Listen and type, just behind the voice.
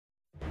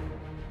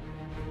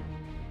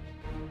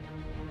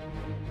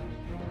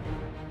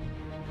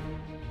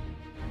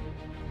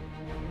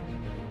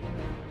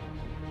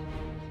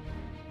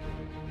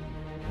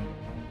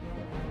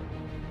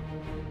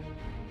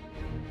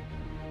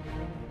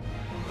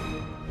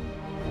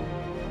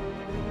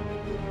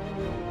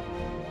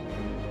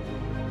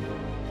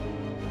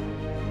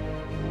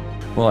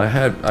Well, I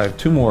have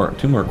two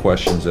more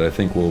questions that I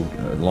think will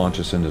launch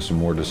us into some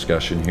more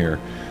discussion here.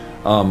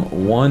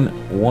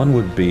 One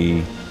would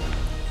be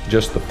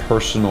just the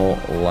personal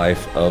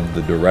life of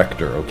the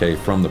director, okay,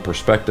 from the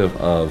perspective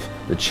of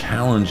the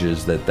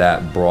challenges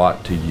that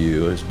brought to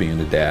you as being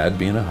a dad,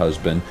 being a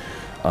husband,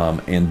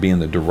 and being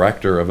the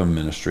director of a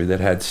ministry that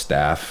had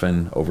staff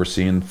and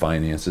overseeing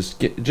finances.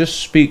 Just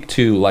speak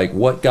to like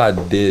what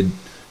God did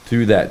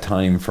through that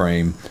time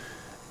frame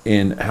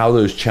and how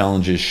those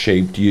challenges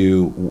shaped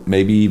you.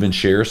 Maybe even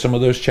share some of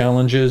those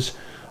challenges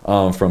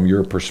from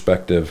your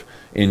perspective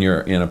in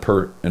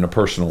a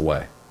personal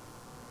way.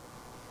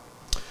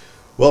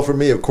 Well, for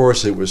me, of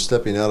course, it was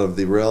stepping out of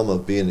the realm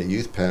of being a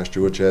youth pastor,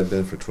 which I had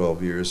been for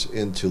 12 years,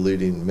 into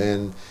leading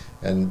men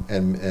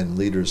and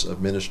leaders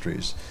of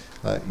ministries.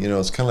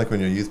 It's kind of like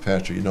when you're a youth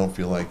pastor, you don't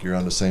feel like you're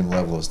on the same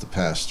level as the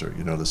pastor,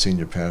 the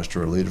senior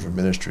pastor or leader of a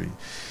ministry.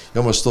 You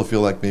almost still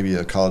feel like maybe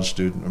a college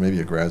student or maybe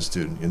a grad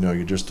student.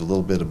 You're just a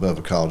little bit above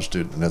a college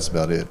student, and that's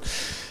about it.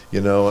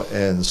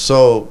 And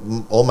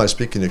so all my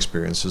speaking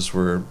experiences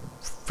were,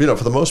 for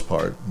the most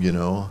part,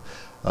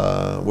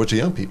 were to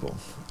young people.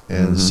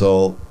 And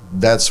so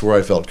that's where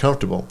I felt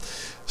comfortable.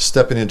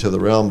 Stepping into the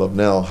realm of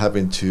now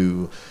having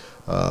to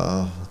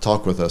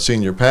talk with a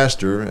senior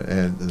pastor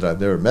and that I've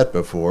never met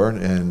before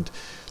and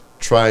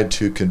tried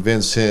to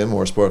convince him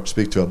or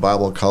speak to a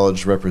Bible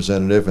college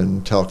representative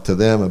and talk to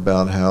them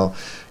about how,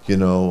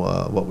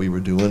 what we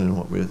were doing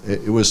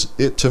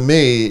and to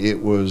me,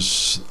 it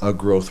was a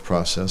growth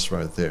process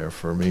right there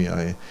for me.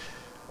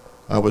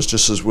 I was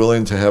just as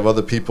willing to have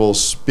other people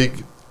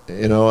speak,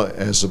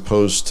 as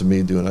opposed to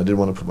me doing. I didn't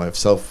want to put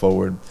myself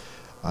forward.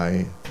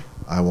 I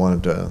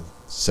wanted to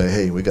say,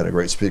 hey, we got a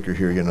great speaker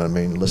here,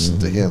 listen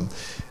to him.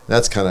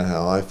 That's kind of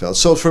how I felt.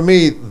 So for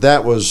me,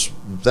 that was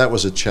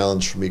a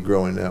challenge for me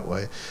growing that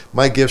way.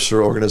 My gifts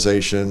are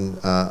organization.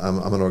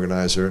 I'm an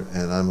organizer,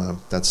 and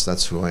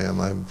that's who I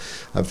am.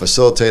 I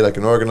facilitate. I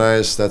can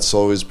organize. That's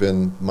always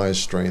been my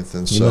strength.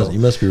 And you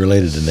must be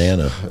related to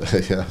Nana.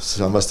 Yeah,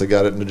 so I must have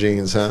got it in the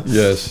genes, huh?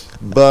 Yes.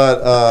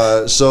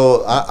 But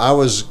so I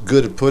was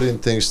good at putting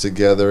things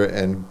together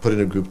and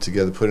putting a group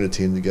together, putting a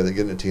team together,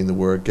 getting a team to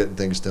work, getting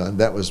things done.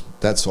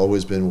 That's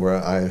always been where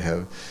I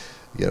have.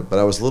 Yeah, but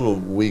I was a little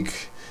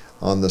weak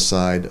on the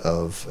side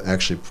of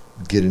actually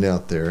getting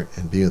out there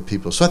and being with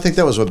people. So I think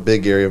that was a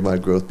big area of my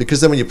growth,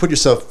 because then when you put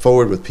yourself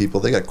forward with people,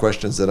 they got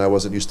questions that I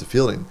wasn't used to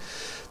fielding.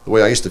 The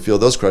way I used to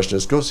field those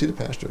questions, go see the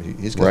pastor.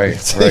 He's got the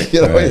answer.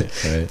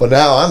 Right. But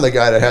now I'm the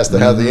guy that has to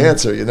have the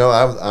answer.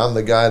 I'm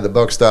the guy, the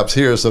buck stops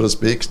here, so to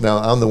speak. Now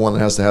I'm the one that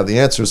has to have the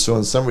answer. So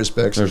in some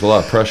respects, there's a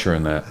lot of pressure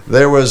in that.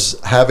 There was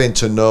having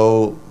to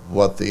know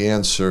what the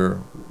answer,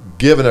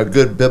 given a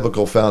good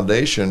biblical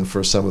foundation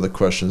for some of the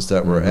questions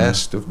that were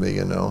asked of me,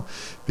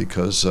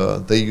 because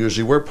they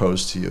usually were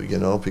posed to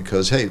you,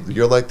 because, hey,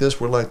 you're like this,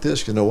 we're like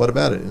this, what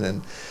about it? And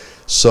then,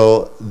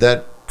 so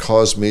that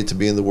caused me to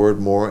be in the Word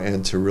more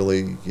and to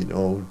really,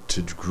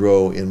 to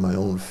grow in my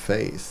own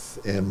faith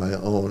and my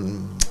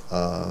own,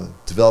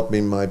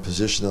 developing my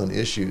position on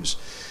issues.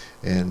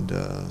 And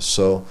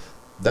so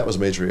that was a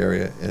major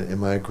area in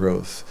my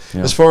growth.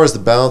 Yeah. As far as the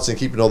balance and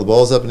keeping all the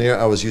balls up in the air,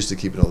 I was used to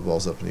keeping all the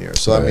balls up in the air.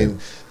 So, right. I mean,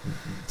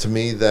 to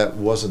me, that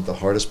wasn't the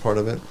hardest part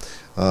of it.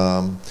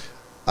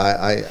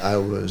 I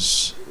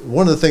was,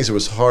 one of the things that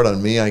was hard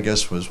on me, I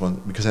guess, was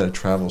because I had to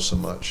travel so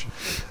much,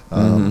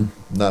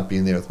 not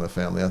being there with my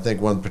family. I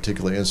think one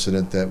particular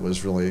incident that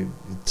was really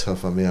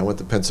tough on me, I went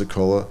to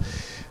Pensacola,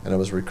 and I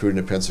was recruiting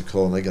in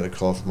Pensacola, and I got a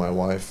call from my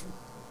wife.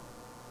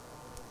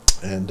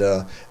 And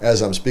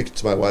as I'm speaking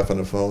to my wife on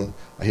the phone,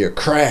 I hear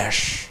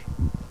crash.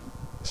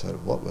 I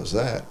said, what was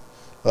that?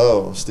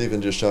 Oh,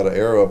 Stephen just shot an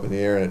arrow up in the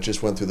air and it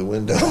just went through the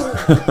window.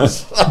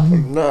 Oh,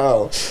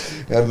 no.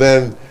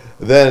 And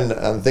then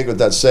I'm thinking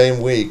that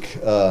same week,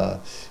 the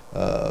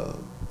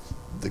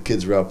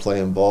kids were out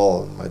playing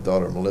ball, and my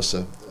daughter,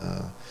 Melissa,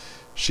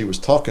 she was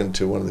talking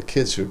to one of the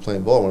kids who were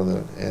playing ball,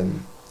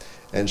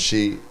 and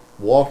she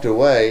walked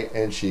away,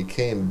 and she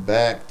came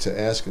back to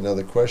ask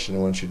another question,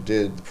 and when she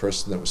did, the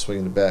person that was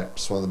swung the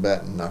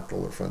bat and knocked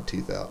all her front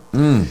teeth out.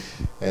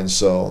 And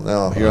so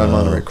now here I'm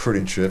on a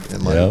recruiting trip,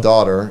 and my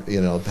daughter,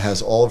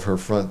 has all of her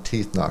front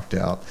teeth knocked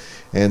out,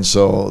 and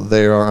so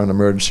they are on an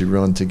emergency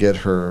run to get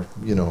her,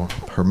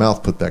 her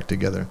mouth put back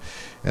together.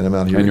 And I'm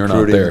out here and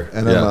recruiting, you're not there.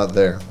 And I'm not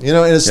there.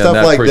 And it's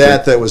stuff like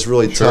that was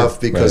really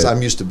tough, because right.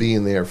 I'm used to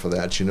being there for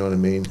that, you know what I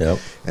mean? Yep.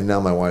 And now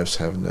my wife's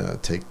having to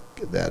take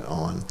that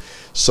on.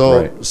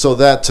 So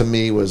that to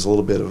me was a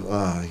little bit of,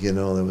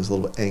 there was a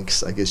little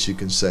angst, I guess you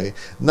can say.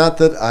 Not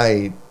that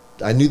I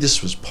knew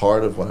this was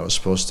part of what I was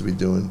supposed to be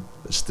doing,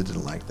 but still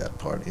didn't like that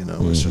part, It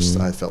was just,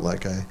 I felt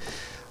like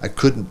I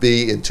couldn't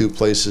be in two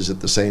places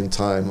at the same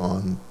time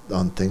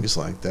on things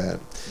like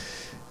that.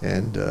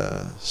 And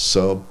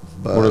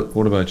but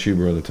what about you,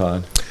 Brother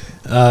Todd?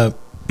 I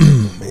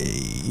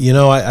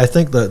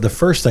think the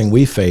first thing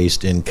we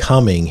faced in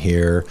coming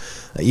here,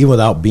 even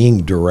without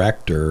being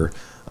director,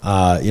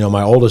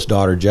 My oldest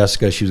daughter,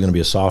 Jessica, she was going to be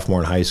a sophomore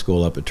in high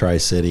school up at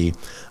Tri-City.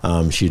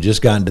 She had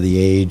just gotten to the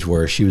age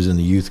where she was in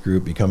the youth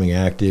group, becoming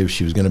active.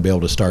 She was going to be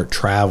able to start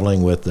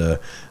traveling with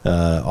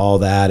all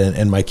that.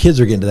 And my kids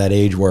are getting to that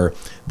age where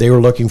they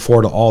were looking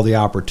forward to all the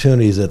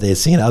opportunities that they had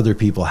seen other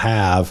people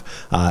have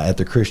at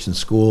the Christian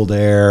school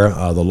there,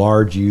 the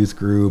large youth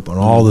group, and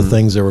all the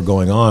things that were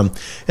going on.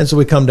 And so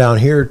we come down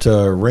here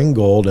to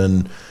Ringgold,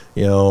 and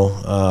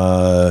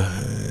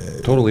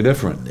totally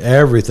different.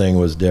 Everything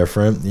was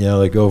different.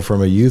 They go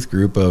from a youth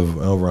group of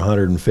over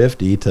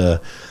 150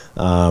 to,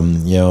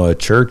 a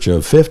church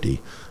of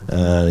 50,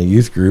 a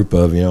youth group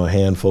of, a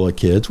handful of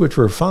kids, which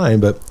were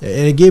fine. And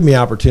it gave me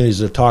opportunities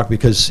to talk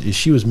because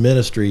she was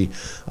ministry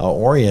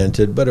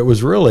oriented, but it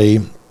was really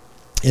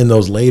in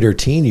those later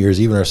teen years,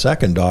 even our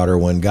second daughter,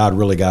 when God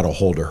really got a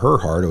hold of her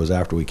heart. It was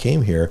after we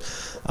came here.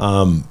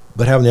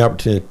 But having the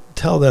opportunity to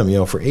tell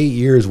them, for 8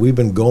 years, we've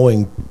been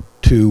going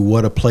to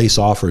what a place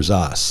offers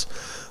us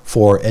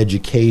for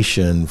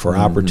education, for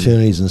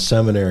opportunities in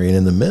seminary and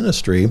in the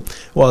ministry,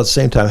 while at the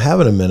same time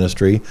having a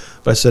ministry.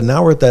 But I said,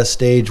 now we're at that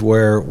stage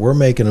where we're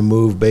making a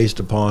move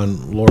based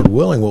upon, Lord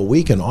willing, what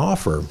we can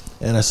offer.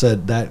 And I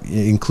said, that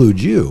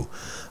includes you.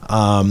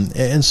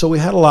 And so we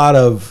had a lot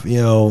of,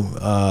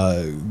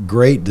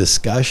 great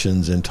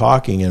discussions and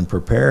talking and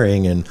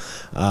preparing and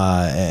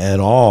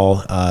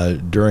all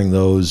during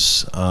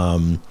those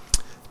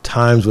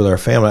times with our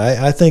family.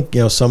 I think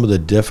some of the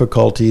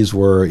difficulties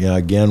were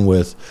again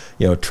with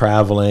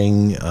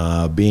traveling,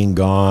 being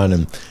gone,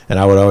 and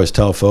I would always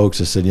tell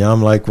folks, I said,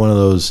 I'm like one of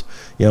those,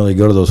 you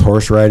go to those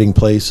horse riding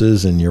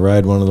places and you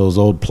ride one of those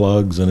old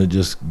plugs and it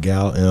just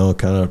kind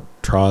of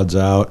trods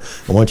out,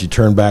 and once you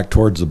turn back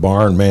towards the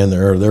barn, man,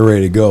 they're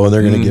ready to go, and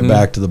they're going to get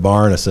back to the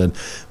barn. I said,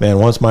 man,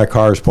 once my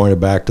car is pointed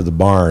back to the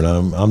barn,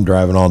 I'm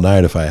driving all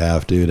night if I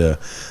have to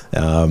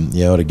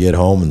get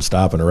home and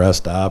stop in a rest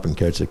stop and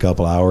catch a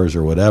couple hours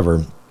or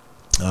whatever.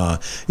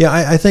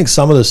 I think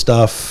some of the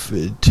stuff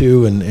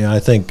too, and I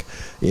think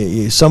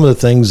some of the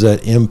things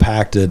that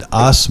impacted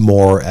us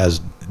more as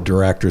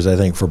directors, I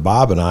think for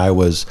Bob and I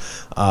was,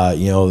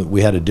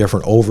 we had a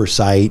different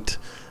oversight.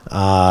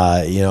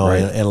 Right.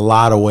 In a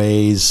lot of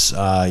ways,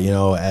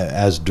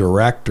 as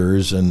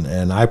directors,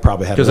 and I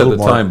probably had a little more.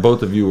 Because at the time,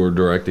 both of you were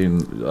directing,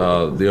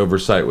 the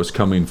oversight was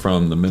coming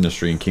from the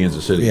ministry in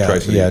Kansas City,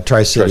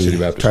 Tri-City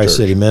Baptist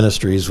Tri-City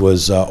Ministries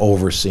was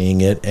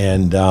overseeing it,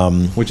 and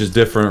which is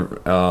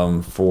different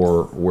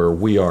for where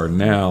we are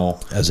now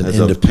as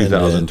independent. Of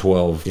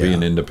 2012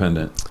 being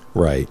independent.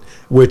 Right,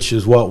 which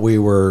is what we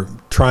were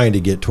trying to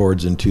get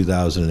towards in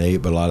 2008,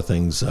 but a lot of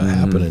things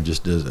happened and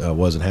just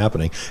wasn't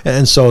happening.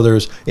 And so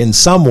there's, in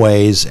some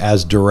ways,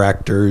 as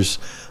directors,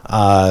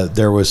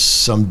 there was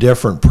some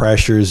different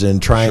pressures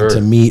in trying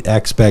to meet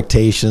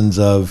expectations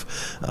of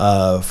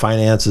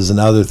finances and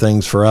other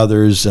things for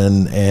others,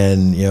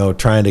 and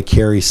trying to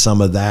carry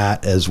some of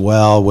that as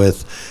well.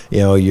 With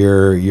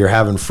you're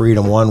having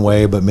freedom one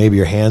way, but maybe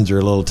your hands are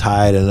a little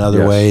tied in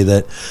another way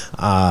that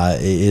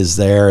is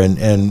there,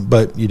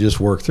 but you just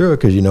work through it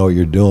because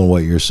you're doing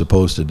what you're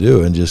supposed to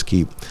do, and just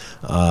keep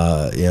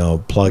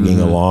plugging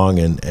along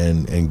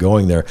and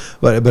going there.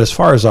 But as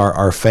far as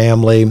our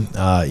family,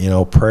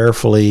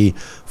 prayerfully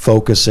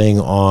focusing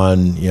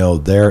on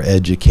their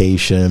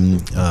education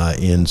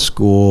in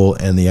school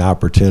and the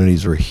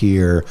opportunities were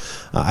here.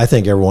 I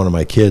think every one of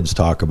my kids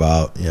talk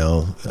about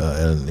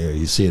and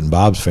you see it in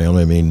Bob's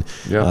family. I mean,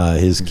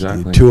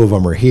 two of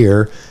them are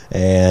here,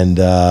 and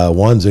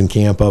one's in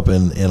camp up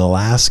in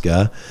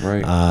Alaska.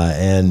 Right.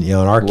 And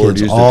our Lord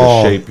kids used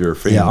all it to shape your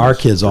families, our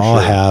kids all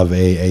have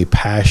a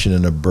passion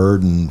and a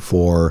burden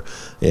for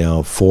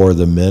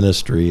the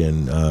ministry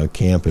and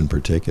camp in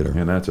particular.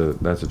 And that's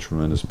a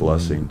tremendous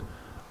blessing.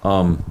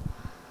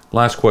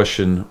 Last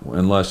question,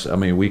 unless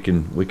we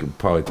can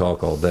probably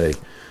talk all day,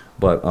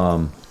 but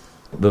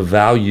the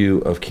value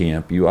of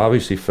camp. You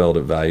obviously felt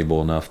it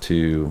valuable enough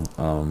to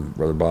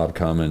Brother Bob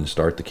come and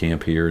start the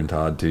camp here, and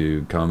Todd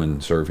to come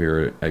and serve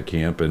here at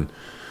camp. And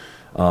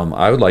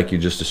I would like you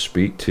just to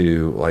speak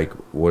to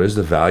what is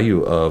the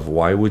value of,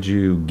 why would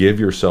you give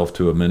yourself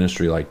to a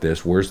ministry like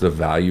this? Where's the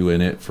value in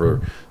it to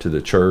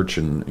the church?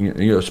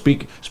 And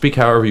speak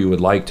however you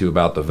would like to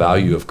about the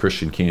value of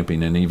Christian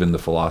camping, and even the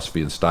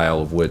philosophy and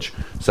style of which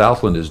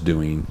Southland is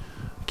doing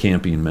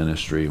camping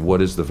ministry. What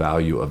is the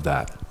value of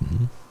that?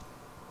 Mm-hmm.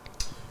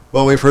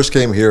 Well, when we first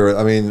came here,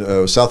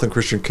 Southland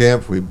Christian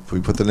Camp, we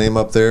put the name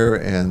up there,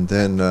 and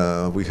then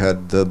we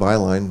had the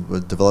byline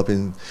with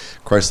developing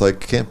Christ-like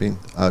camping,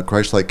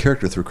 Christ-like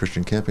character through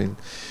Christian camping.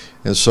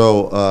 And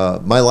so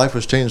my life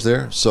was changed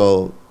there.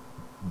 So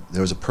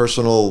there was a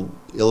personal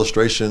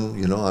illustration,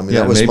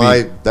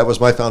 that was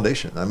my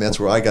foundation. That's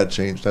where I got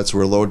changed. That's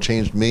where the Lord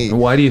changed me.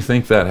 And why do you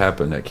think that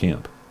happened at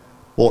camp?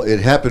 Well, it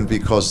happened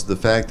because of the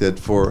fact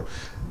that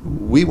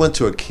we went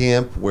to a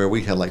camp where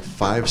we had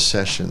 5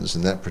 sessions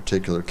in that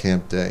particular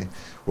camp day,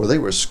 where they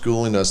were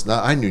schooling us.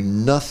 Now, I knew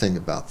nothing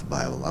about the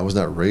Bible. I was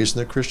not raised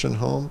in a Christian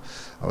home.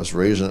 I was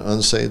raised in an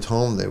unsaved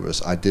home.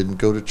 I didn't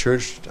go to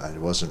church. I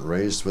wasn't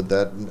raised with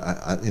that.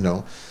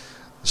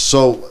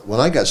 So when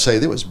I got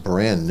saved, it was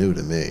brand new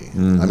to me.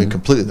 Mm-hmm. I mean,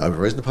 completely. I was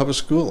raised in a public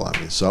school. I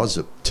mean, so I was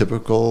a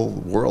typical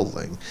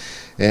worldling.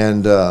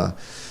 And but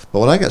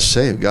when I got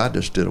saved, God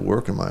just did a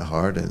work in my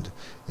heart. And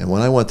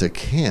when I went to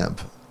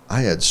camp,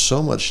 I had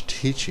so much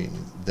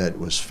teaching that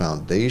was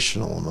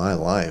foundational in my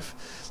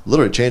life,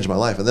 literally changed my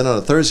life. And then on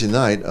a Thursday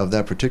night of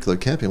that particular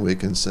camping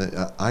weekend,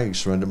 I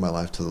surrendered my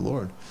life to the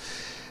Lord.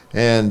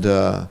 And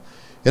I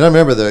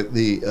remember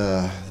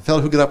the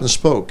fellow who got up and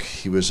spoke.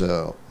 He was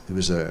a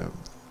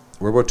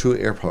World War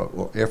II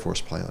Air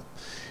Force pilot,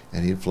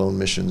 and he'd flown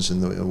missions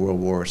in the World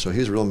War. So he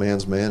was a real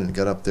man's man, and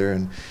got up there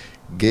and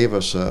gave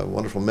us a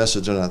wonderful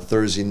message on a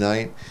Thursday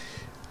night.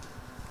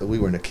 We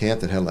were in a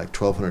camp that had like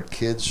 1,200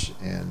 kids,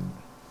 and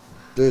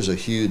there's a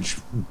huge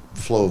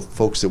flow of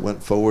folks that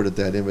went forward at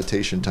that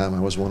invitation time.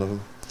 I was one of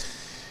them.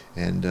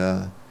 And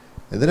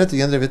then at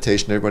the end of the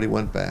invitation, everybody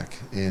went back.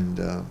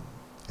 And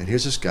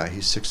here's this guy.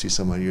 He's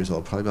 60-some-odd years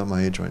old, probably about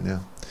my age right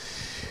now.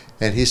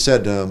 And he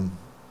said,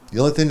 the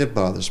only thing that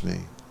bothers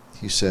me,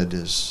 he said,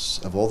 is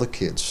of all the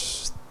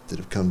kids that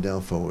have come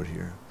down forward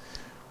here,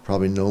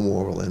 probably no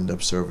more will end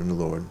up serving the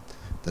Lord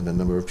than the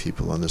number of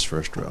people on this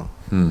first row.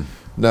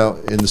 Now,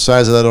 in the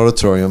size of that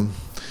auditorium,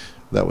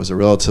 that was a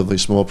relatively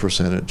small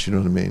percentage, you know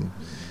what I mean?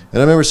 And I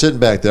remember sitting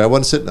back there. I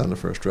wasn't sitting on the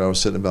first row. I was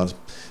sitting about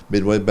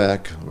midway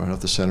back, right off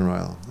the center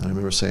aisle. And I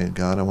remember saying,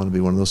 God, I want to be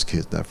one of those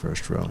kids that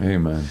first row.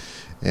 Amen.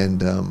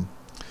 And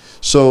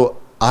so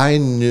I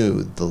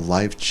knew the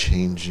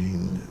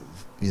life-changing,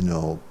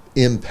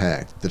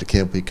 impact that a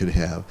camp week could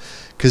have,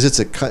 because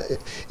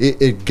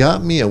it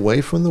got me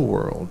away from the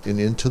world and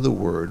into the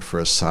Word for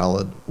a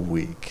solid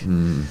week.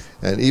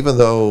 And even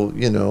though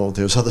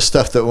there was other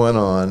stuff that went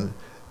on,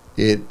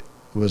 it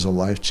was a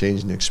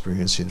life-changing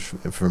experience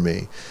for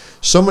me.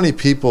 So many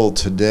people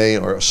today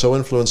are so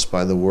influenced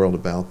by the world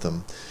about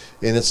them,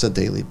 and it's a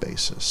daily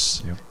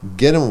basis. Yep.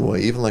 Get them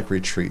away, even like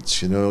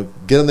retreats. Get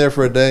them there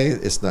for a day.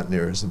 It's not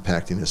near as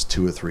impacting as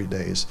 2 or 3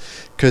 days,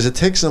 because it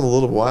takes them a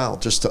little while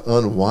just to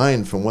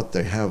unwind from what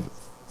they have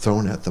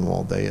thrown at them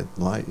all day,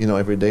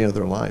 every day of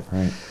their life.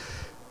 Right.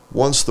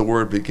 Once the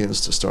Word begins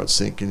to start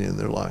sinking in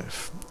their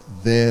life,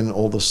 then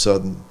all of a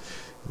sudden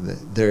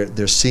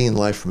they're seeing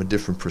life from a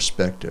different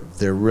perspective.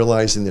 They're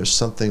realizing there's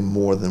something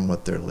more than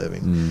what they're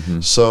living.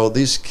 Mm-hmm. So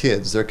these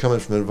kids, they're coming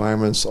from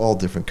environments, all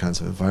different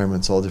kinds of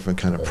environments, all different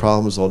kind of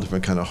problems, all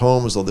different kind of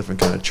homes, all different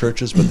kind of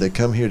churches, but they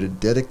come here to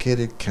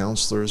dedicated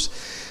counselors,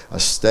 a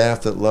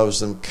staff that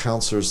loves them,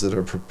 counselors that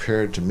are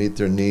prepared to meet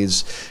their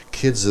needs,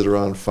 kids that are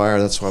on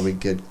fire. That's why we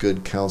get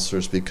good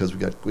counselors, because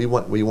we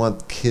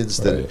want kids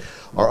that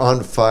are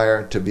on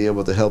fire to be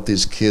able to help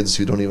these kids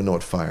who don't even know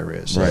what fire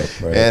is.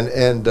 Right.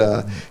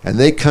 And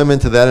they come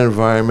into that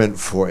environment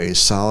for a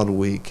solid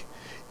week,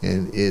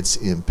 and it's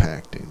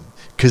impacting,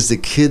 because the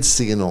kids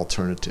see an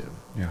alternative.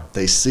 Yeah.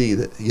 They see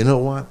that,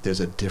 there's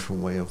a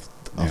different way of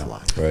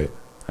life. Right.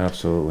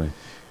 Absolutely.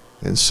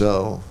 And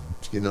so,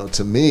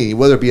 to me,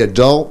 whether it be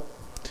adult,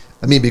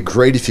 it'd be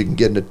great if you can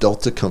get an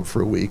adult to come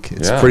for a week.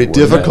 It's pretty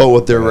difficult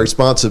with their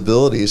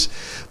responsibilities.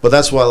 But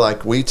that's why,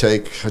 we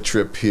take a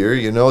trip here,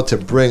 to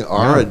bring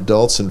our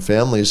adults and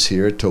families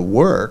here to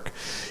work,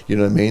 you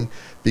know what I mean?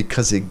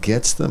 Because it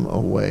gets them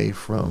away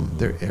from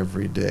their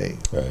everyday.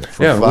 Right.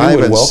 For we 5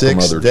 would and welcome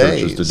 6 other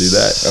days. churches to do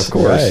that, of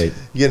course.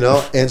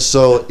 Right. And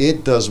so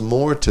it does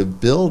more to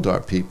build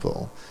our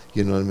people.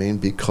 You know what I mean?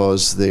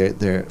 Because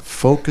they're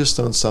focused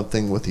on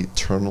something with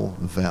eternal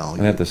value.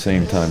 And at the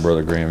same time,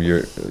 Brother Graham,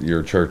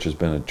 your church has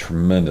been a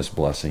tremendous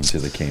blessing to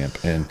the camp.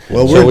 And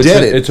well, so we're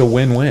debted. It's a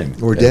win-win.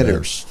 We're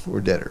debtors. We're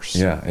debtors.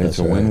 Yeah, it's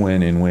a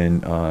win-win.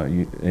 And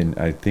and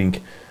I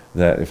think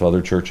that if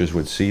other churches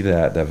would see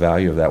that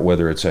value of that,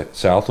 whether it's at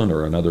Southland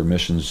or another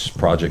missions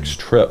projects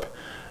trip,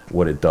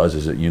 what it does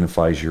is it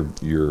unifies your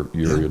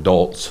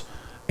adults,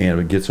 and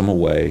it gets them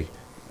away.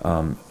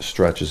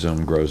 Stretches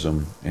them, grows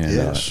them,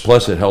 and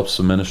plus it helps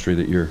the ministry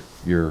that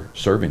you're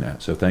serving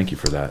at. So thank you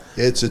for that.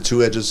 It's a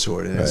two-edged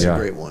sword, and it's a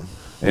great one.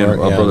 And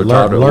Brother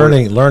Todd,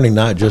 learning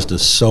not just to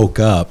soak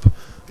up,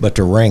 but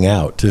to wring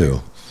out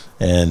too,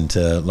 and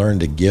to learn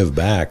to give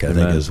back. I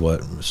think is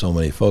what so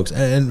many folks.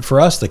 And for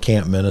us, the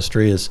camp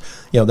ministry is,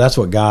 that's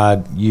what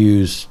God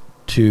used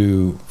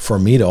for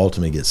me to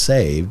ultimately get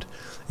saved.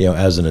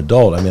 As an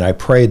adult, I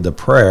prayed the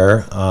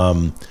prayer.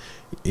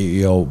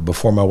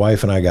 Before my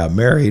wife and I got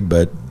married,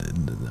 but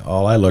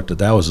all I looked at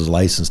that was his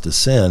license to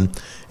sin.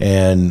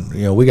 And,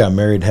 we got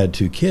married, had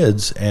 2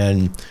 kids.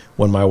 And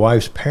when my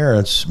wife's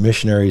parents,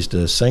 missionaries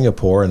to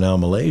Singapore and now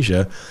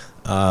Malaysia,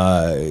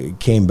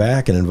 came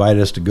back and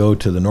invited us to go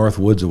to the North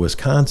Woods of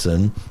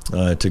Wisconsin,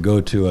 to go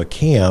to a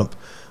camp.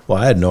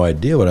 Well, I had no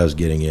idea what I was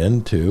getting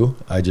into.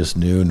 I just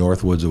knew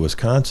North Woods of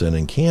Wisconsin,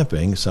 and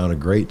camping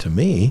sounded great to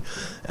me.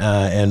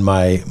 And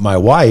my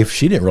wife,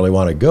 she didn't really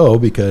want to go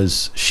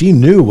because she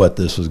knew what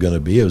this was going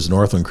to be. It was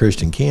Northland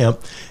Christian Camp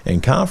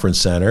and Conference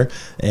Center,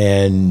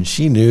 and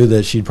she knew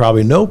that she'd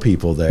probably know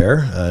people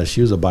there.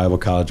 She was a Bible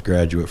college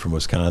graduate from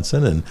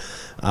Wisconsin, and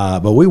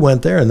but we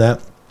went there, and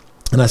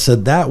And I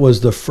said, that was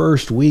the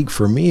first week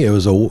for me. It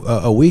was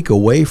a week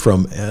away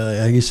from,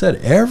 like you said,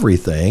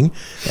 everything.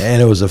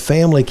 And it was a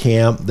family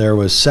camp. There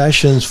was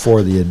sessions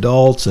for the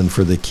adults and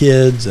for the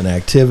kids and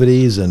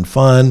activities and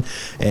fun.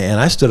 And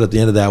I stood at the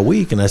end of that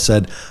week and I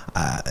said,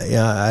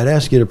 I'd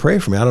ask you to pray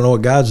for me. I don't know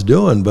what God's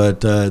doing,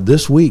 but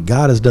this week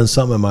God has done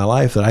something in my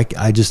life that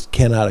I just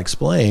cannot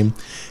explain.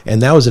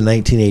 And that was in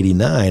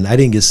 1989. I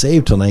didn't get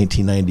saved till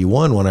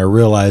 1991 when I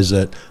realized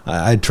that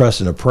I'd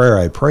trusted in a prayer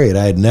I prayed.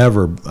 I had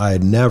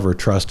never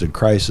trusted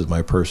Christ as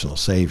my personal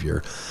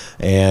Savior.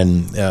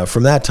 And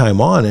from that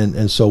time on,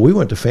 and so we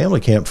went to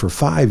family camp for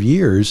 5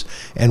 years,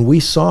 and we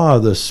saw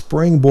the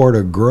springboard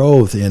of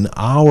growth in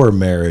our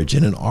marriage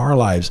and in our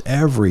lives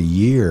every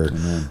year.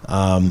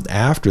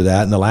 After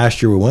that, and the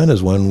last year we went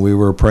is when we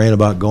were praying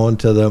about going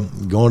to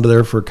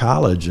there for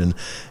college,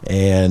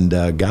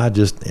 and God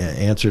just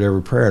answered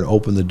every prayer and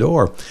opened the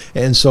door.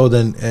 And so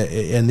then,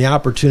 and the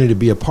opportunity to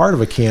be a part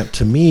of a camp,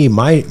 to me,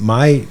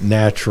 my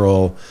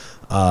natural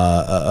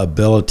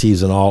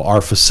abilities and all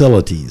are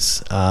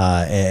facilities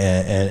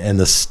and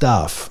the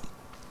stuff.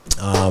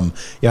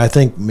 I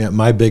think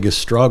my biggest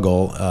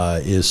struggle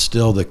is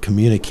still the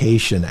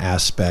communication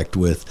aspect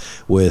with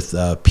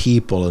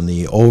people and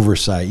the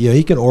oversight.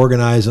 You can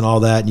organize and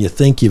all that, and you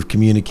think you've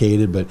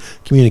communicated, but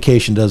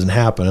communication doesn't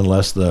happen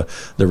unless the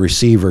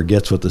receiver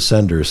gets what the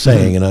sender is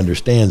saying and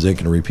understands it and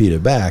can repeat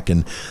it back.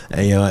 And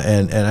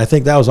I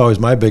think that was always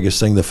my biggest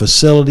thing: the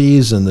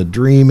facilities and the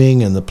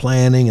dreaming and the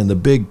planning and the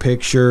big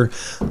picture.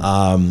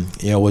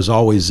 Was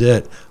always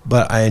it.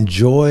 But I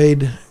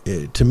enjoyed.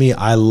 To me,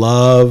 I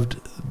loved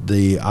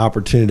the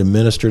opportunity to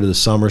minister to the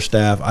summer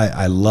staff.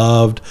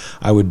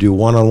 I would do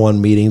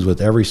one-on-one meetings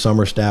with every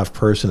summer staff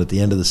person at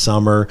the end of the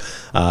summer.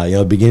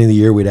 Beginning of the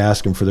year, we'd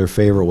ask them for their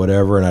favorite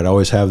whatever, and I'd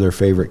always have their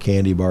favorite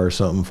candy bar or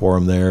something for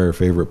them there, or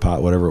favorite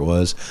pot, whatever it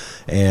was,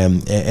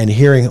 and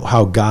hearing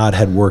how God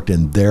had worked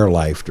in their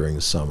life during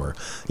the summer.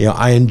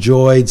 I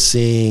enjoyed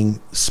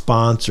seeing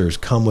sponsors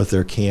come with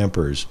their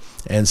campers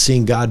and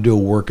seeing God do a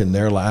work in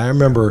their life. I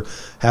remember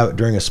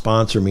during a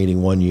sponsor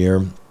meeting one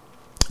year,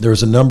 there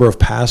was a number of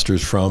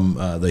pastors from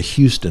the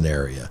Houston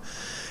area,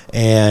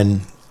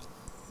 and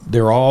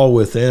they're all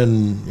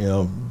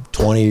within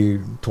 20,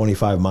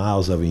 25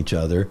 miles of each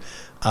other.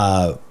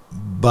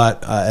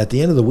 But at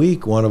the end of the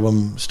week, one of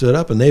them stood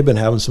up, and they've been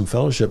having some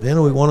fellowship. At the end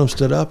of the week, one of them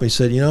stood up and he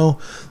said,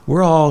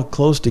 we're all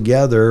close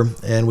together,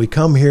 and we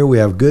come here, we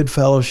have good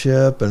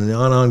fellowship, and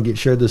on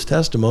shared this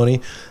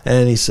testimony.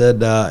 And he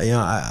said,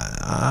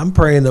 I'm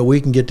praying that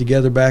we can get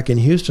together back in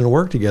Houston and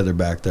work together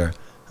back there.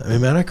 I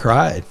mean, man, I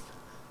cried.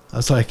 I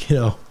was like,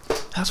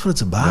 that's what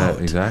it's about.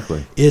 Yeah,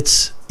 exactly.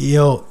 It's,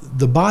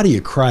 the body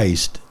of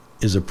Christ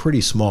is a pretty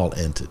small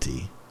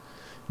entity.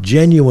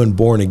 Genuine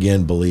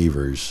born-again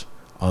believers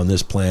on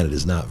this planet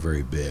is not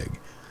very big.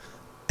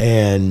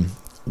 And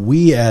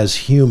we as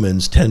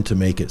humans tend to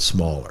make it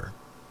smaller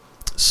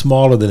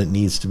than it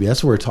needs to be.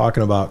 That's what we're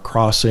talking about,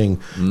 crossing,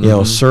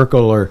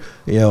 circular,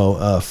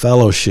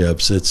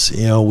 fellowships. It's,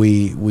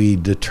 we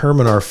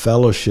determine our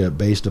fellowship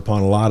based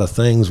upon a lot of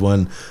things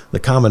when the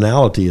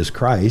commonality is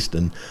Christ.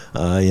 And,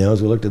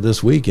 as we looked at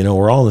this week,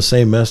 we're all in the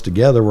same mess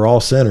together. We're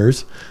all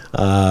sinners.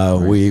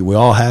 We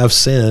all have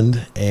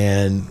sinned,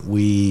 and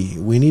we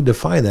need to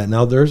find that.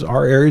 Now, there's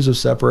our areas of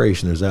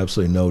separation. There's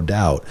absolutely no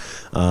doubt.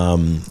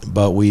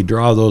 But we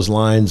draw those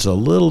lines a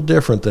little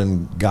different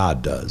than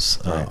God does.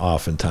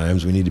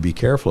 Oftentimes, we need to be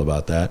careful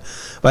about that.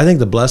 But I think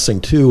the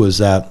blessing, too, is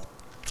that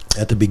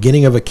at the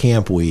beginning of a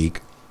camp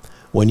week,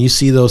 when you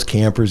see those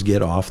campers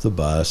get off the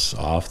bus,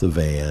 off the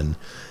van,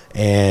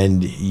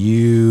 and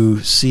you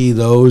see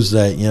those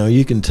that,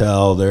 you can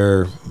tell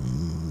they're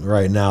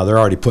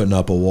already putting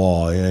up a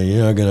wall.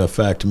 You're not going to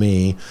affect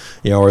me,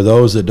 or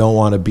those that don't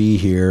want to be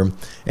here.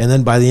 And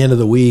then by the end of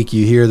the week,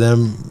 you hear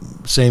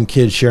them, same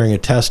kids sharing a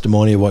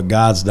testimony of what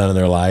God's done in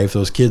their life.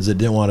 Those kids that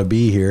didn't want to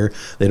be here,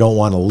 they don't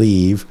want to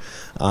leave.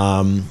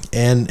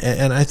 And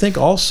I think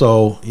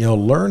also,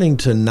 learning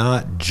to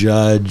not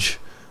judge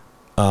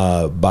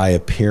by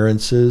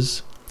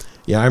appearances.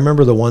 I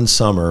remember the one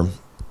summer,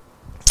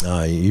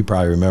 you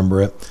probably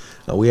remember it.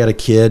 We had a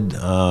kid,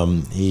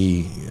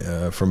 he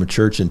from a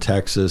church in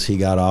Texas. He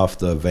got off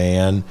the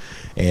van,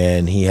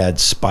 and he had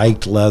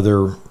spiked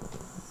leather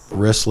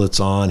wristlets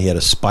on. He had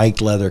a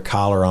spiked leather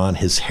collar on.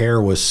 His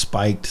hair was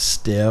spiked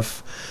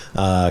stiff,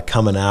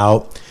 coming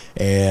out.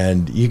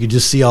 And you could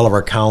just see all of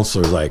our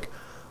counselors like,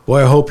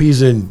 boy, I hope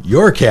he's in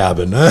your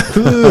cabin. I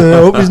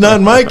hope he's not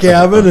in my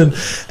cabin.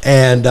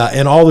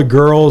 And all the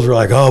girls were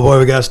like, oh, boy,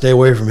 we got to stay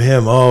away from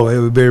him. Oh,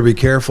 we better be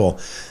careful.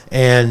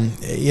 And,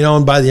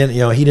 and by the end,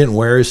 he didn't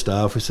wear his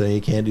stuff. We said,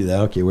 you can't do that.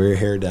 Okay, wear your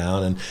hair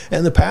down.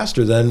 And the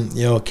pastor then,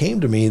 came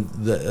to me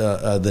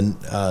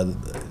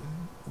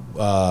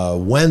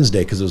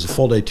Wednesday, because it was a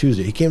full day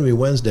Tuesday. He came to me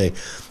Wednesday.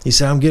 He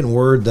said, I'm getting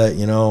word that,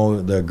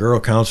 the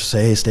girl counselor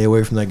say, hey, stay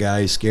away from that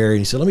guy. He's scary.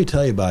 And he said, let me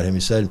tell you about him. He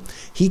said,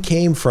 he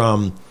came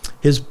from,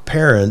 his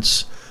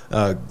parents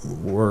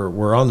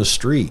were on the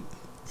street.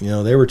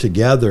 they were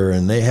together,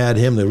 and they had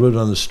him. They lived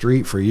on the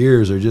street for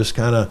years. They're just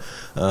kind of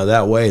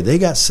that way. They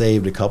got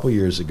saved a couple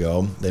years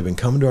ago. They've been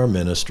coming to our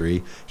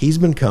ministry. He's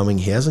been coming.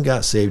 He hasn't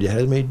got saved yet.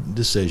 Hasn't made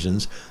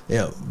decisions.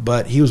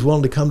 But he was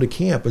willing to come to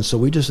camp, and so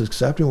we just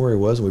accepted him where he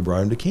was, and we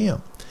brought him to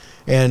camp.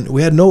 And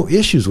we had no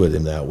issues with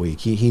him that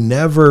week. He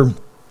never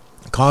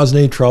caused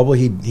any trouble.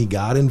 He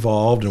got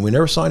involved, and we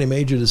never saw any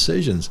major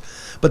decisions.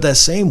 But that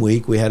same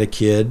week, we had a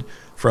kid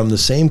from the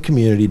same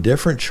community,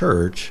 different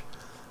church,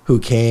 who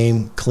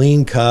came,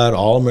 clean cut,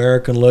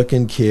 all-American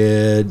looking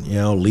kid,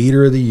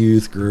 leader of the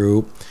youth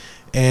group.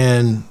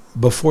 And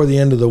before the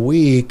end of the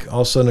week,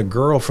 all of a sudden a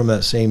girl from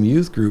that same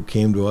youth group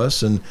came to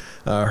us, and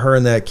her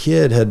and that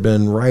kid had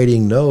been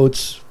writing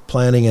notes,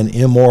 planning an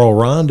immoral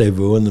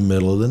rendezvous in the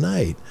middle of the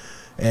night.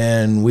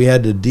 And we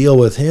had to deal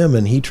with him,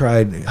 and he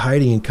tried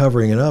hiding and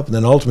covering it up, and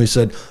then ultimately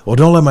said, well,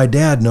 don't let my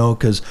dad know,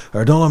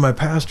 or don't let my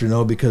pastor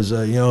know, because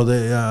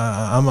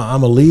I'm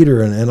a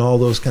leader, and all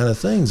those kind of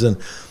things. And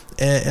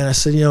I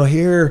said,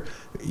 here,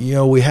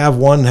 we have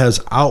one that has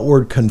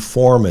outward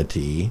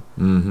conformity,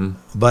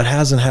 but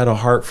hasn't had a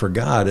heart for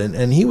God.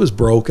 And he was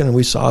broken, and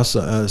we saw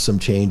some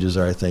changes,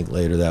 I think,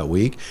 later that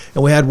week.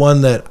 And we had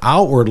one that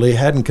outwardly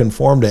hadn't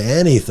conformed to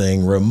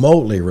anything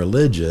remotely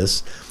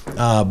religious,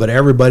 but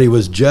everybody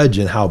was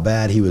judging how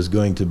bad he was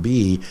going to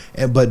be.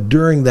 But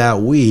during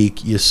that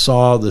week, you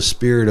saw the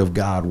Spirit of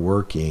God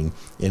working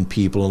in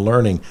people and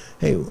learning,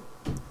 hey,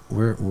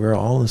 we're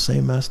all in the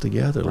same mess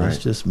together. Let's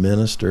just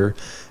minister.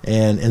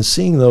 And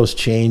seeing those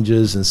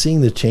changes, and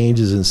seeing the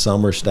changes in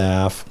summer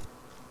staff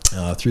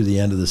through the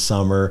end of the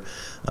summer,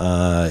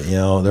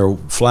 they're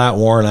flat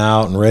worn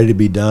out and ready to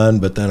be done,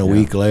 but then a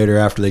week later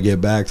after they get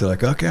back, they're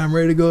like, okay, I'm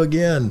ready to go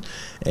again.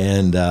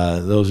 And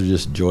those are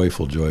just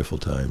joyful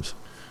times.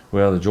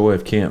 Well, the joy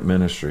of camp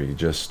ministry,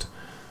 just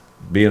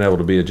being able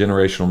to be a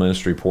generational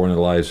ministry pouring into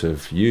the lives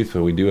of youth.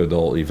 We do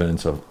adult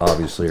events,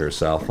 obviously, here at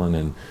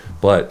Southland,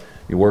 but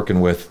you're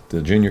working with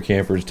the junior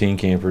campers, teen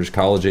campers,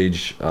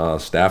 college-age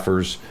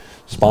staffers,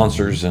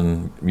 sponsors,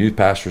 and youth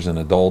pastors and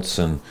adults,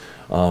 and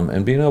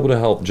being able to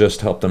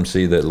help them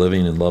see that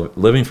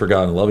living for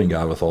God and loving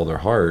God with all their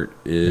heart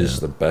is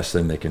the best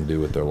thing they can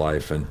do with their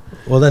life. And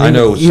well, then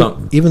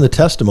even the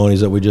testimonies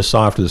that we just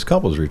saw after this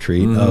couples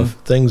retreat of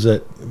things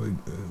that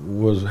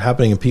was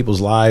happening in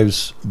people's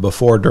lives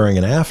before, during,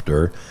 and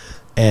after,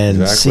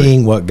 and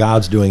seeing what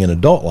God's doing in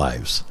adult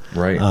lives.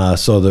 Right.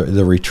 So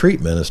the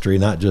retreat ministry,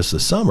 not just the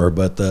summer,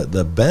 but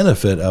the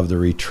benefit of the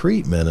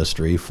retreat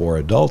ministry for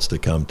adults to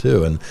come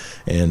to.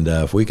 And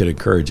if we could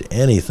encourage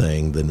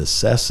anything, the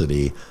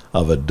necessity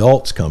of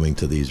adults coming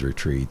to these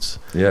retreats.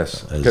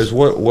 Yes, because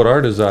what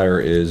our desire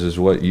is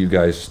what you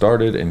guys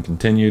started and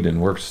continued,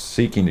 and we're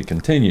seeking to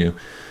continue,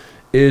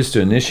 is to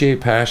initiate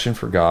passion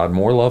for God,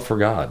 more love for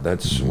God.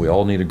 We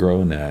all need to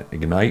grow in that.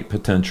 Ignite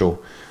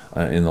potential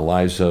in the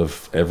lives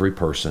of every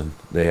person.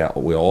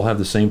 We all have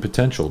the same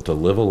potential to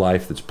live a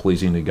life that's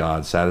pleasing to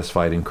God,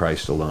 satisfied in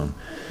Christ alone.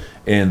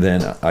 And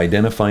then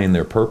identifying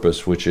their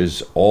purpose, which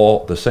is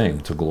all the same,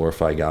 to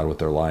glorify God with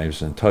their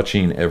lives and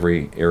touching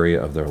every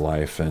area of their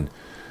life. And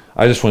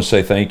I just want to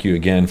say thank you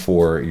again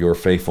for your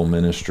faithful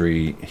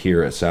ministry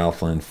here at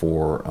Southland,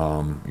 for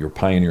your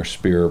pioneer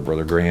spirit,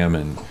 Brother Graham,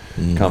 and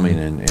coming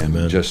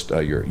and just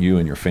you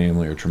and your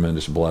family are a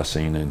tremendous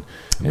blessing.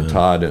 And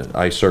Todd,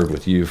 I served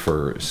with you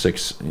for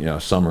 6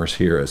 summers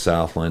here at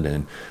Southland,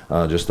 and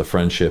just the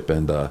friendship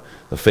and the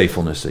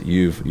faithfulness that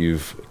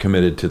you've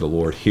committed to the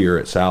Lord here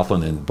at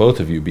Southland, and both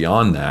of you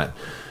beyond that.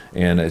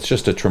 And it's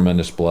just a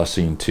tremendous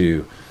blessing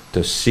to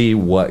see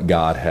what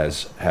God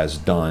has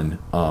done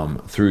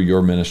through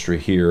your ministry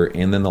here,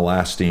 and then the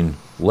lasting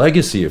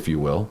legacy, if you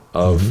will,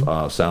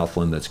 of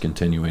Southland that's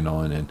continuing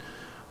on. And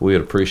we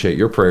would appreciate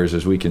your prayers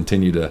as we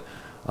continue to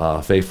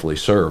faithfully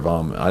serve.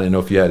 I didn't know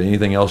if you had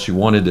anything else you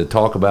wanted to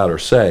talk about or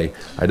say.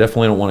 I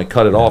definitely don't want to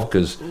cut it off,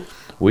 because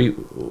we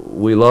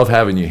love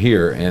having you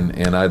here,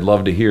 and I'd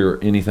love to hear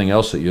anything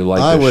else that you'd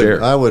like to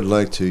share. I would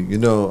like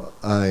to.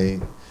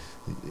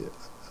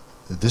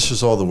 This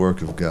is all the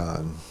work of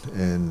God,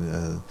 and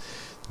the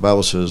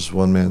Bible says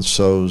one man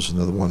sows,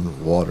 another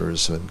one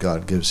waters, and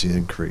God gives the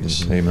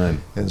increase.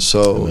 Amen. And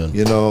so,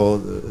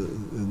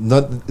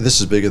 this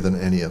is bigger than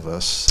any of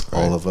us,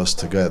 all of us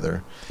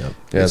together. Yep.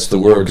 It's the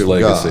Lord's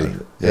legacy.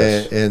 God.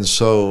 Yes. And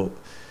so,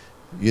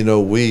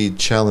 we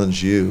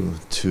challenge you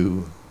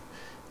to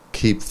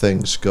keep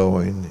things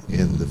going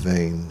in the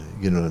vein,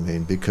 you know what I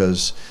mean?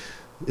 Because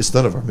it's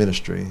none of our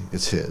ministry,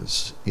 it's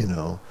His,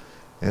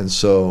 And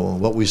so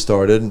what we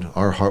started,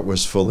 our heart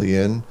was fully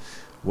in.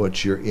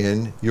 What you're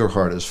in, your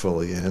heart is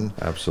fully in.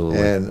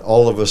 Absolutely. And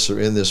all of us are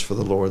in this for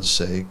the Lord's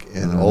sake,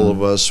 and all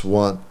of us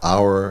want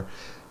our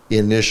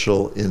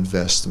initial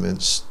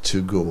investments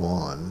to go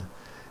on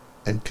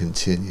and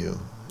continue.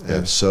 Yes.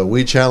 And so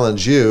we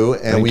challenge you,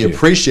 and we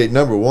appreciate,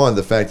 number one,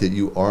 the fact that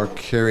you are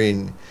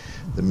carrying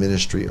the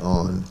ministry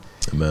on.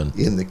 Amen.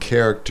 In the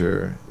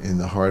character, in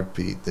the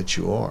heartbeat that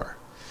you are.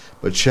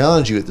 But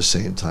challenge you at the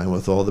same time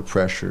with all the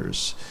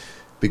pressures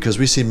because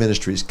we see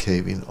ministries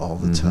caving all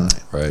the time.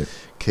 Right.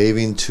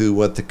 Caving to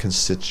what the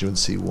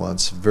constituency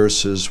wants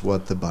versus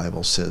what the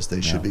Bible says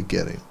they should be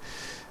getting.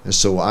 And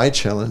so I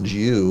challenge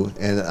you,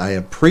 and I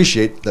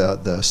appreciate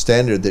the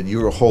standard that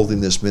you are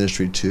holding this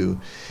ministry to,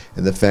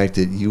 and the fact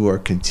that you are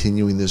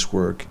continuing this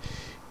work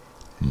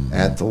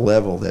at the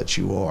level that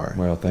you are.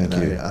 Well, thank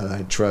you. And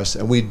I trust.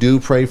 And we do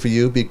pray for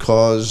you,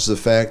 because the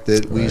fact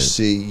that we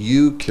see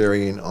you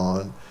carrying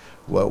on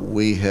what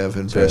we have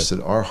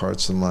invested our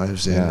hearts and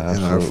lives in,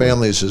 and our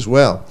families as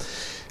well.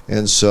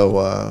 And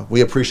so we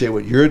appreciate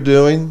what you're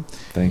doing.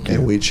 Thank you.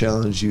 And we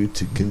challenge you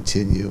to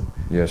continue,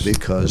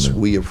 because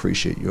we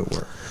appreciate your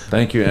work.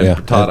 Thank you.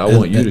 And Todd, I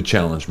want you to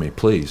challenge me,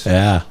 please.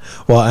 Yeah.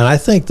 Well, and I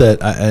think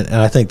that, and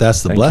I think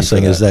that's the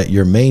blessing, is that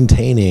you're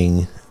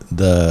maintaining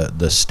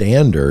the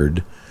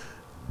standard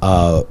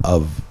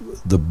of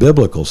the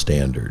biblical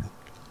standard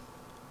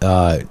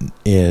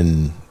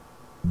in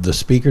the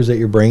speakers that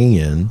you're bringing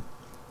in,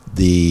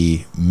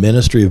 the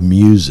ministry of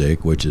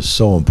music, which is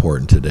so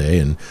important today,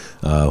 and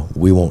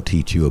we won't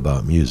teach you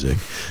about music.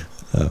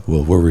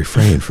 We'll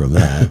refrain from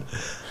that.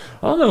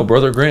 I don't know.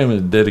 Brother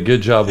Graham did a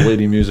good job of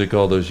leading music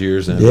all those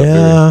years. And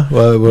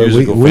well,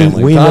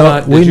 we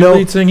Todd, know. Did you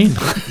lead singing?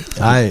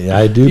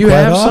 I do you quite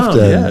have often.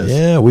 Some, yes.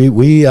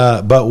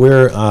 Yeah, but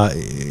we're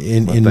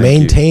in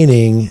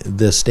maintaining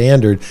the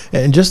standard,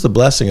 and just the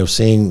blessing of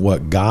seeing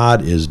what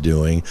God is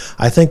doing.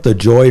 I think the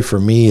joy for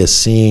me is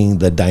seeing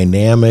the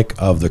dynamic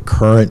of the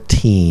current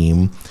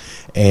team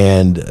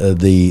and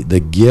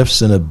the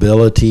gifts and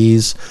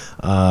abilities,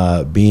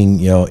 being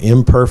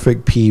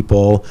imperfect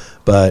people,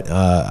 but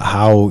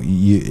how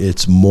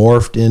it's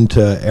morphed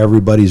into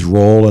everybody's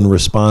role and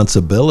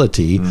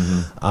responsibility,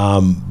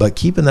 but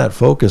keeping that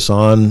focus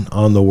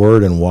on the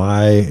Word and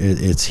why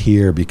it's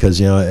here, because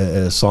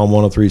as Psalm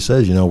 103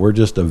 says, we're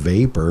just a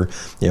vapor,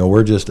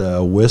 we're just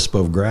a wisp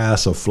of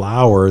grass, a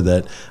flower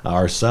that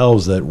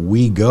ourselves that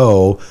we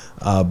go,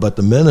 but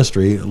the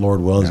ministry, Lord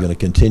willing, is going to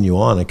continue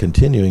on and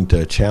continuing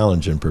to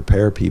challenge and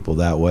prepare people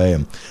that way.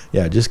 And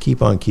just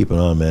keep on keeping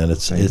on, man.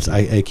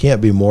 It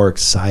can't be more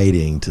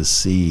exciting to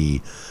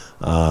see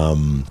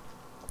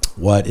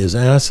what is.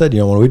 And I said,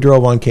 when we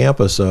drove on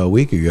campus a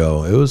week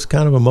ago, it was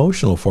kind of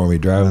emotional for me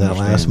driving that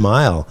last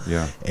mile.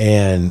 Yeah.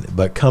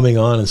 But coming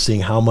on and seeing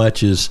how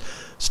much is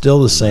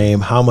still the same,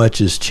 how much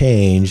has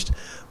changed,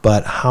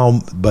 but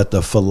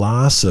the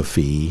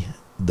philosophy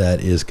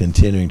that is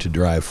continuing to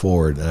drive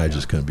forward, and I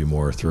just couldn't be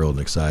more thrilled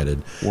and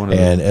excited.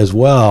 As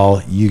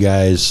well, you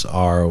guys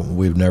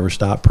we've never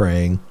stopped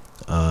praying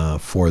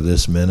for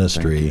this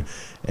ministry.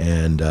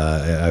 And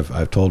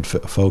I've told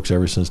folks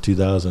ever since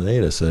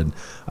 2008, I said,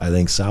 I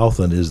think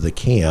Southland is the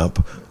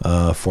camp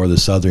for the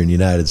southern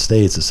United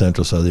States, the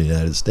central southern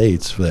United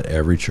States, that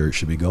every church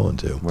should be going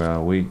to.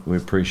 Well, we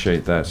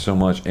appreciate that so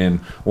much.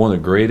 And one of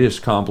the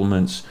greatest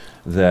compliments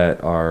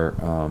that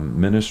our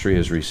ministry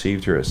has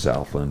received here at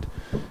Southland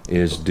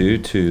is due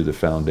to the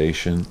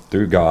foundation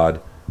through God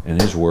and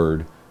His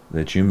Word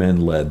that you men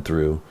led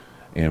through,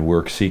 and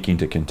we're seeking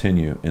to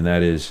continue, and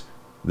that is,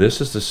 this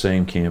is the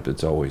same camp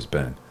it's always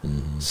been.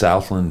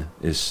 Southland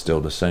is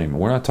still the same.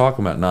 We're not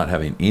talking about not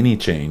having any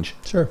change.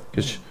 Sure.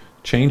 Because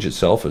change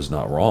itself is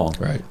not wrong.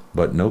 Right.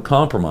 But no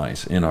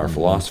compromise in our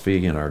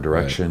philosophy, in our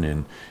direction,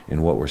 and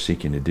in what we're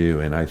seeking to do.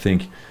 And I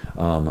think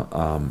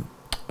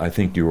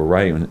you were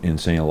right in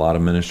saying a lot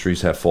of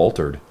ministries have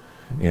faltered.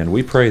 And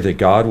we pray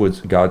that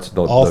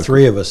all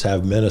three of us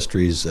have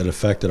ministries that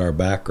affected our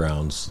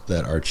backgrounds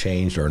that are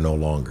changed or no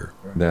longer.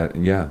 That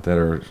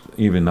are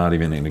not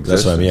even in existence.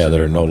 That's what I mean, that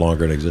are no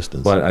longer in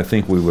existence. But I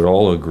think we would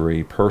all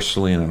agree,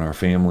 personally and in our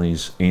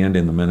families and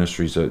in the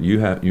ministries that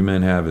you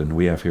men have and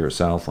we have here at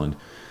Southland,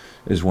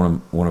 is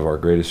one of our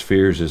greatest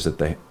fears is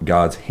that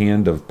God's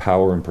hand of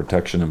power and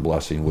protection and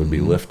blessing would be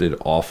lifted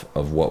off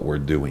of what we're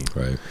doing.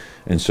 Right.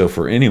 And so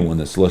for anyone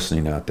that's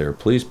listening out there,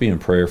 please be in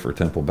prayer for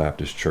Temple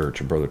Baptist Church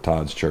and Brother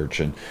Todd's church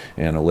and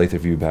Olathe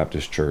View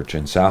Baptist Church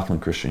and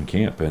Southland Christian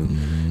Camp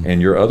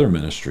and your other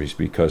ministries,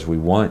 because we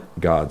want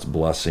God's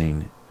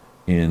blessing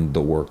in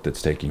the work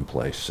that's taking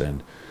place.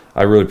 And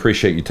I really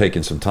appreciate you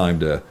taking some time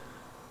to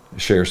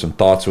share some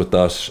thoughts with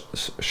us,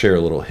 share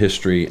a little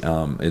history.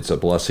 It's a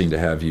blessing to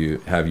have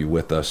you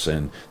with us,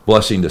 and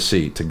blessing to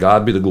see. To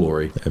God be the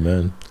glory.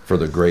 Amen. For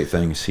the great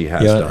things He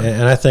has done.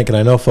 And I think, and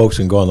I know folks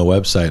can go on the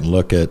website and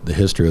look at the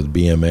history of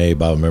the BMA,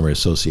 Bible Memory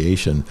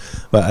Association,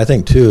 but I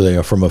think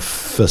too, from a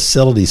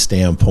facility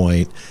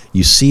standpoint,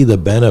 you see the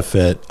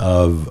benefit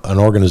of an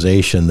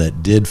organization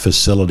that did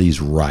facilities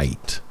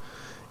right.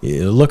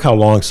 Look how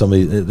long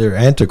they're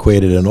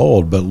antiquated and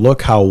old, but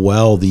look how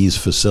well these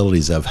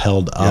facilities have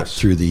held up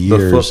through the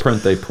years. The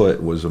footprint they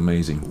put was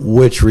amazing.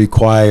 Which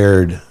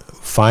required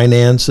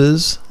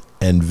finances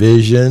and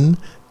vision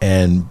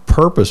and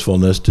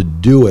purposefulness to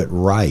do it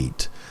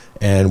right.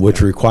 and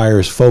which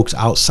requires folks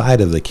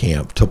outside of the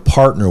camp to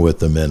partner with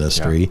the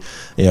ministry,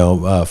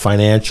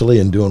 financially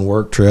and doing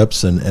work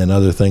trips and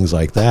other things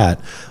like that,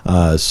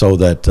 so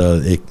that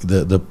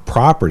the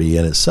property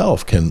in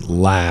itself can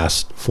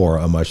last for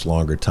a much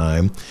longer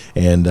time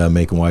and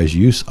make wise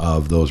use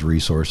of those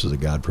resources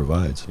that God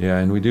provides. Yeah,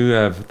 and we do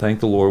have,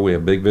 thank the Lord, we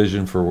have big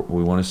vision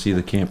we want to see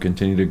the camp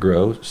continue to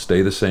grow,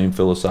 stay the same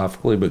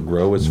philosophically, but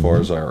grow as far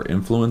as our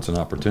influence and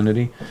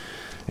opportunity.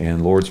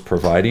 And Lord's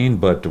providing,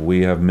 but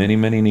we have many,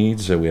 many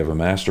needs. We have a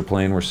master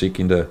plan. We're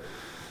seeking to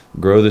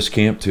grow this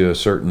camp to a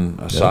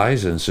certain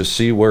size and just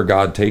see where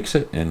God takes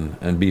it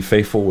and be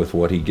faithful with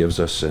what he gives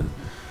us. And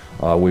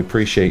we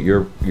appreciate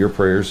your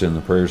prayers and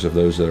the prayers of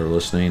those that are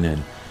listening.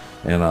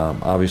 And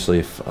obviously,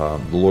 if the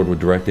Lord would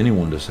direct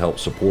anyone to help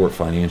support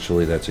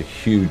financially, that's a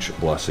huge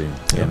blessing.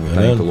 And we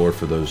thank the Lord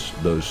for those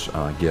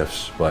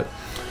gifts. But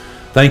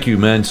thank you,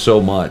 men, so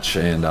much,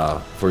 and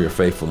for your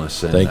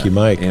faithfulness. And, thank you,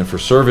 Mike. And for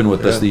serving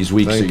with us these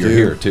weeks that you're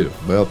here, too.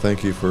 Well,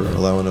 thank you for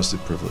allowing us the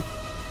privilege.